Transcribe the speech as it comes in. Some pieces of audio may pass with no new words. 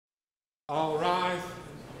All rise.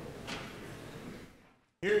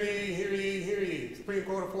 Hear ye, hear ye, hear ye. Supreme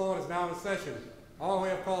Court of Florida is now in session. All who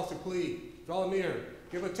have cause to plead, draw near,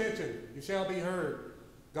 give attention, you shall be heard.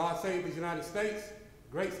 God save the United States,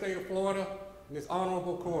 great state of Florida, and this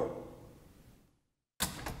honorable court.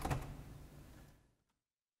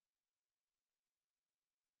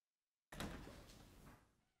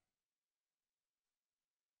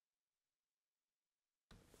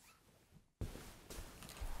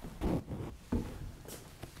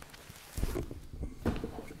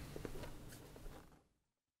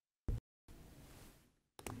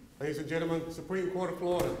 Ladies and gentlemen, Supreme Court of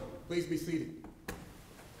Florida, please be seated.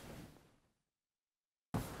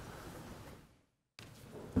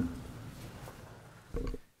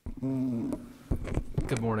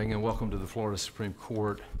 Good morning and welcome to the Florida Supreme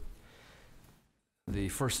Court. The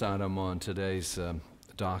first item on today's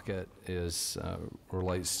docket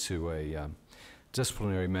relates to a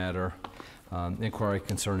disciplinary matter, inquiry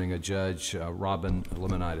concerning a Judge Robin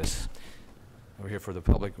Lemonidis. We're here for the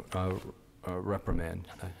public reprimand.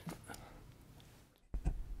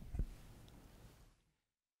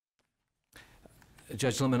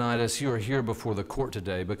 Judge Lemonidis, you are here before the court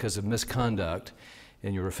today because of misconduct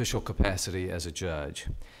in your official capacity as a judge.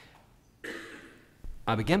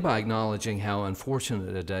 I begin by acknowledging how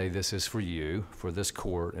unfortunate a day this is for you, for this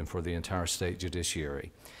court, and for the entire state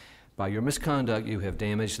judiciary. By your misconduct, you have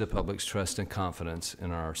damaged the public's trust and confidence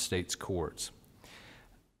in our state's courts.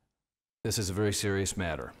 This is a very serious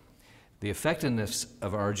matter. The effectiveness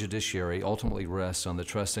of our judiciary ultimately rests on the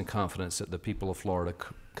trust and confidence that the people of Florida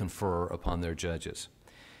confer upon their judges.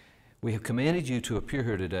 We have commanded you to appear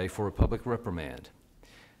here today for a public reprimand.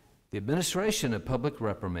 The administration of public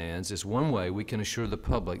reprimands is one way we can assure the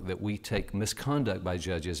public that we take misconduct by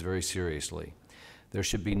judges very seriously. There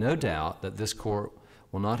should be no doubt that this court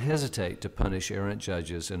will not hesitate to punish errant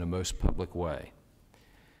judges in a most public way.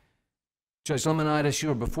 Judge Lemonidis, you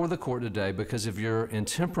are before the court today because of your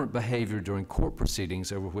intemperate behavior during court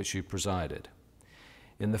proceedings over which you presided.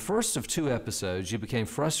 In the first of two episodes, you became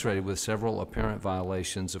frustrated with several apparent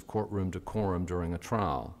violations of courtroom decorum during a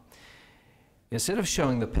trial. Instead of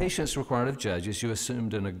showing the patience required of judges, you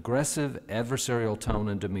assumed an aggressive, adversarial tone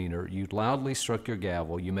and demeanor. You loudly struck your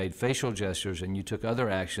gavel, you made facial gestures, and you took other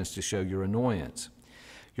actions to show your annoyance.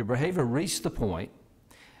 Your behavior reached the point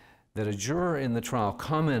that a juror in the trial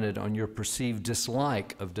commented on your perceived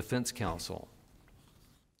dislike of defense counsel.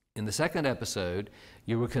 In the second episode,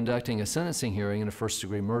 you were conducting a sentencing hearing in a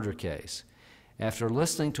first-degree murder case. After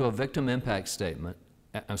listening to victim impact statements,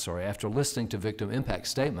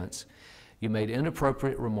 you made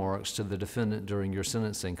inappropriate remarks to the defendant during your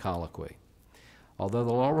sentencing colloquy. Although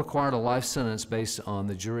the law required a life sentence based on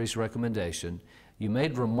the jury's recommendation, you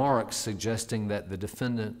made remarks suggesting that the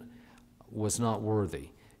defendant was not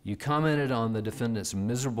worthy. You commented on the defendant's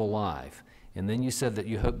miserable life, and then you said that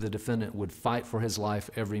you hoped the defendant would fight for his life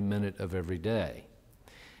every minute of every day.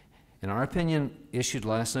 In our opinion issued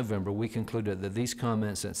last November, we concluded that these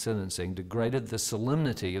comments at sentencing degraded the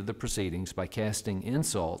solemnity of the proceedings by casting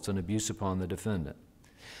insults and abuse upon the defendant.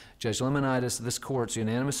 Judge Lemonidis, this court's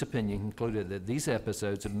unanimous opinion concluded that these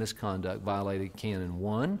episodes of misconduct violated Canon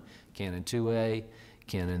 1, Canon 2A,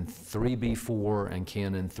 Canon 3B4, and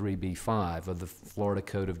Canon 3B5 of the Florida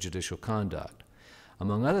Code of Judicial Conduct.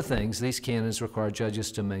 Among other things, these canons require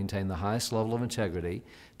judges to maintain the highest level of integrity,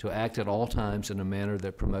 to act at all times in a manner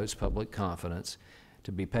that promotes public confidence,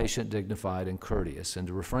 to be patient, dignified, and courteous, and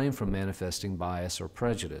to refrain from manifesting bias or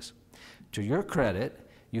prejudice. To your credit,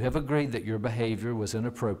 you have agreed that your behavior was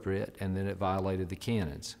inappropriate and that it violated the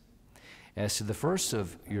canons. As to the first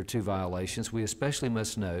of your two violations, we especially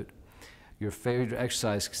must note your failure to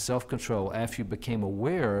exercise self-control after you became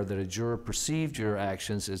aware that a juror perceived your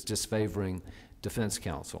actions as disfavoring defense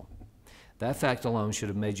counsel. That fact alone should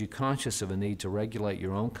have made you conscious of a need to regulate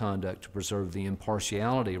your own conduct to preserve the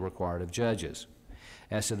impartiality required of judges.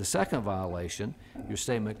 As to the second violation, your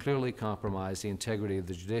statement clearly compromised the integrity of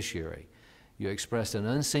the judiciary. You expressed an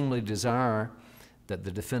unseemly desire that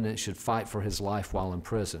the defendant should fight for his life while in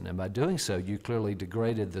prison, and by doing so, you clearly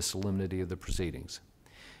degraded the solemnity of the proceedings.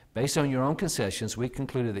 Based on your own concessions, we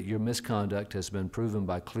concluded that your misconduct has been proven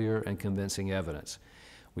by clear and convincing evidence.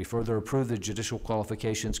 We further approve the Judicial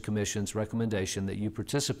Qualifications Commission's recommendation that you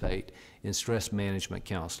participate in stress management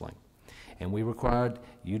counseling. And we required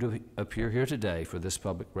you to appear here today for this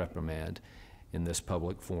public reprimand in this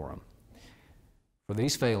public forum. For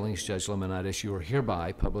these failings, Judge Lemonidis, you are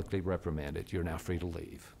hereby publicly reprimanded. You're now free to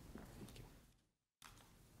leave.